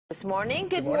This morning.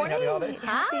 Good morning. Happy holidays.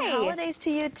 Happy Hi. holidays to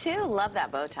you, too. Love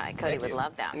that bow tie. Cody would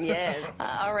love that. Yes.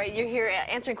 All right, you're here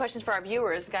answering questions for our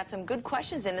viewers. Got some good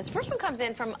questions in. This first one comes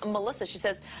in from Melissa. She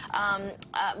says,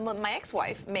 my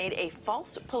ex-wife made a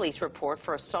false police report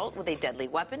for assault with a deadly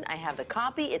weapon. I have the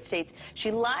copy. It states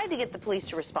she lied to get the police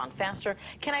to respond faster.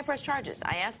 Can I press charges?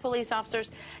 I asked police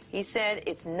officers. He said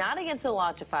it's not against the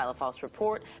law to file a false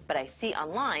report, but I see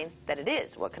online that it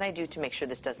is. What can I do to make sure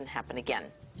this doesn't happen again?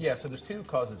 Yeah, so there's two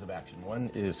causes of action. One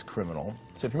is criminal.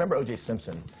 So if you remember O.J.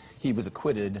 Simpson, he was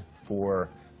acquitted for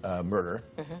murder,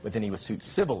 but then he was sued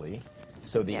civilly.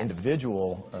 So the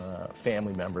individual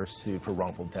family member sued for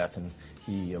wrongful death, and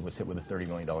he was hit with a $30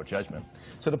 million judgment.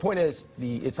 So the point is,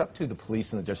 it's up to the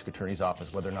police and the district attorney's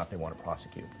office whether or not they want to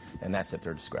prosecute, and that's at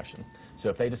their discretion. So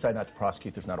if they decide not to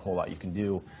prosecute, there's not a whole lot you can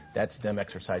do. That's them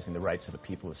exercising the rights of the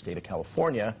people of the state of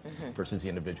California versus the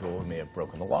individual who may have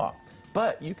broken the law.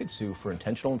 But you could sue for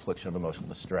intentional infliction of emotional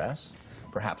distress,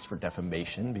 perhaps for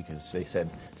defamation, because they said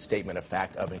statement of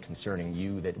fact of and concerning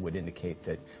you that would indicate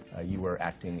that you were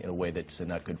acting in a way that's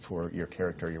not good for your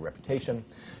character or your reputation,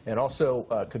 and also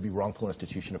could be wrongful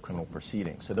institution of criminal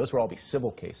proceedings. So those would all be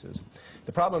civil cases.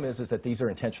 The problem is that these are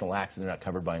intentional acts and they're not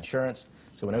covered by insurance.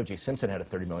 So when O.J. Simpson had a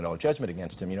 $30 million judgment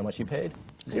against him, you know how much he paid?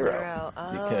 Zero.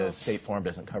 Oh. Because State Farm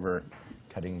doesn't cover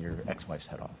cutting your ex-wife's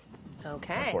head off.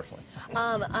 Okay.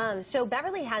 Unfortunately. So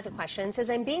Beverly has a question. It says,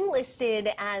 I'm being listed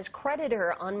as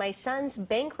creditor on my son's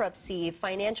bankruptcy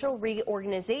financial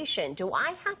reorganization. Do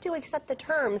I have to accept the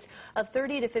terms of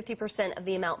 30 to 50% of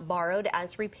the amount borrowed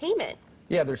as repayment?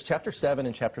 Yeah, there's Chapter 7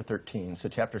 and Chapter 13. So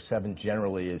Chapter 7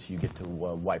 generally is you get to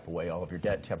wipe away all of your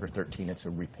debt. Chapter 13, it's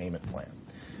a repayment plan.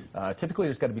 Typically,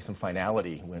 there's got to be some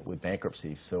finality with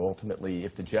bankruptcy. So ultimately,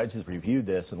 if the judge has reviewed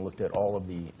this and looked at all of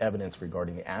the evidence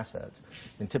regarding the assets,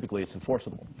 then typically it's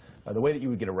enforceable. The way that you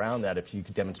would get around that, if you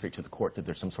could demonstrate to the court that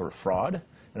there's some sort of fraud,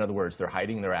 in other words, they're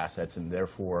hiding their assets, and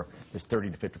therefore this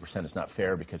 30 to 50% is not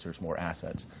fair because there's more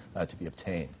assets to be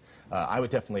obtained. I would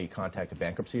definitely contact a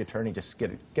bankruptcy attorney, just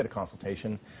get a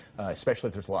consultation, especially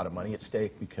if there's a lot of money at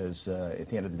stake, because at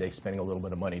the end of the day, spending a little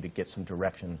bit of money to get some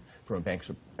direction from a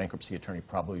bankruptcy attorney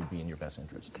probably would be in your best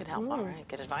interest. Good help. All right,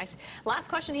 good advice. Last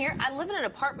question here. I live in an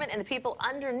apartment, and the people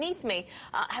underneath me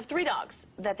have 3 dogs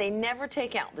that they never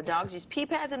take out. The dogs use pee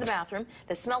pads in the bathroom.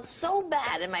 They smell so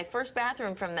bad in my first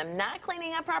bathroom from them not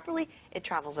cleaning up properly, it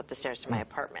travels up the stairs to my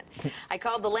apartment. I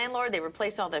called the landlord. They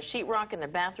replaced all their sheetrock in the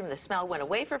bathroom. The smell went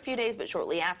away for a few days, but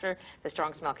shortly after, the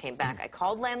strong smell came back. I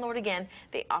called landlord again.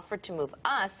 They offered to move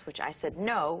us, which I said,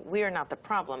 no, we are not the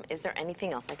problem. Is there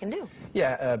anything else I can do?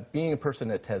 Yeah, being a person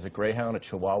that has a greyhound, a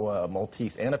chihuahua, a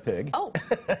Maltese, and a pig,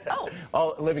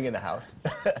 all living in the house.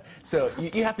 So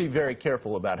you have to be very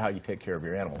careful about how you take care of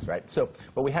your animals, right? So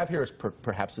what we have here is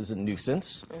perhaps is a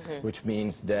nuisance, which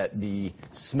means that the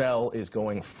smell is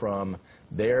going from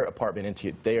their apartment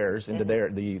into theirs, into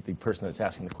the person that's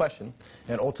asking the question,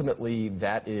 and ultimately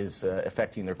that is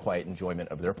affecting their quiet enjoyment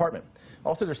of their apartment.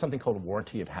 Also, there's something called a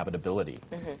warranty of habitability.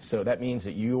 So that means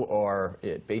that you are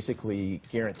basically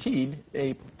guaranteed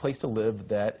a place to live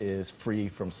that is free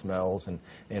from smells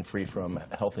and free from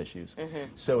health issues.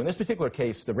 So in this particular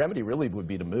case, the remedy really would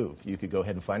be to move. You could go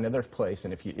ahead and find another place,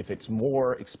 and if it's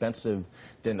more expensive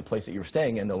than the place that you were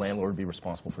staying in, the landlord would be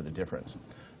responsible for the difference.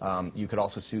 You could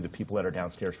also sue the people that are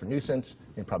downstairs for nuisance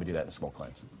and probably do that in small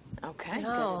claims. Okay.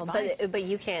 Oh, but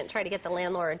you can't try to get the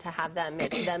landlord to have them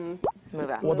make them move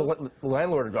out. Well, the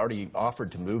landlord had already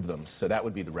offered to move them, so that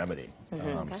would be the remedy.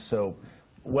 So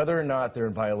whether or not they're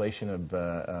in violation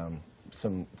of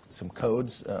some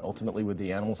codes ultimately with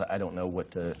the animals, I don't know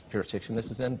what jurisdiction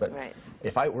this is in, but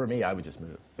if I were me, I would just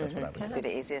move. That's what I would do. That would be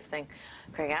the easiest thing.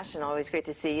 Craig Ashton, always great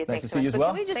to see you. Nice Thanks to so see much. you as well.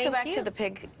 Can we just go back to the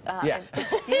pig? Yeah. Do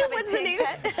you have a pig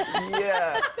pet?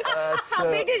 Yeah. How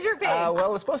big is your pig?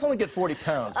 Well, it's supposed to only get 40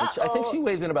 pounds, which I think she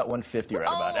weighs in about 150 right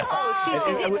about now. Oh,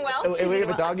 she's eating well. We have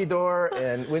a doggy door,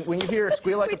 and when you hear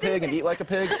squeal like a pig and eat like a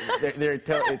pig,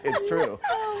 it's true.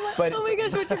 But oh my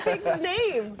gosh, what's your pig's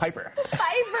name? Piper.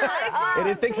 Piper. And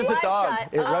it thinks it's a dog.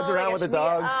 It runs around with the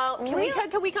dogs.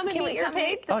 Can we come and meet your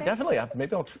pig? Oh, definitely.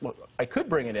 Maybe I could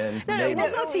bring it in. No, maybe.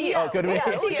 we'll go to you. Oh, go to me.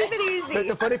 We'll keep it easy. But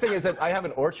the funny thing is that I have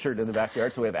an orchard in the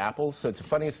backyard, so we have apples. So it's the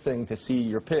funniest thing to see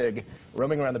your pig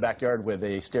roaming around the backyard with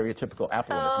a stereotypical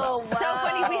apple in his mouth. So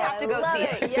funny. We have to go see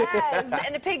it. Yes.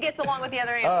 And the pig gets along with the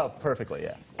other animals. Oh, perfectly,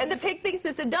 yeah. And the pig thinks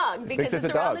it's a dog because it's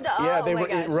around the dog. Yeah, oh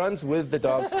it runs with the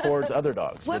dogs towards other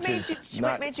dogs. What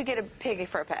made you get a pig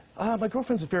for a pet? My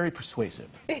girlfriend's very persuasive.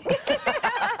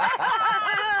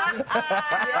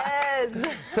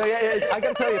 Yes. So yeah, I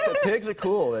got to tell you, pigs are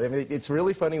cool. I mean, it's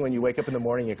really funny when you wake up in the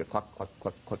morning, you go cluck, cluck,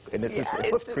 cluck, cluck, and it's this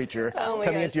hoof creature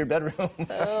coming into your bedroom.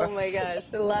 Oh my gosh,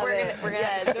 I love it. We're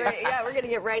gonna we're gonna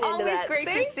get right into Always that. great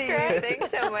Thanks, to see Greg. you.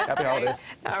 Thanks so much. Happy holidays.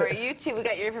 All right, you too. We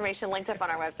got your information linked up on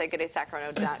our website,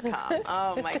 goodaysacramento.com.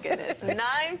 Oh my goodness,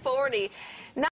 9:40.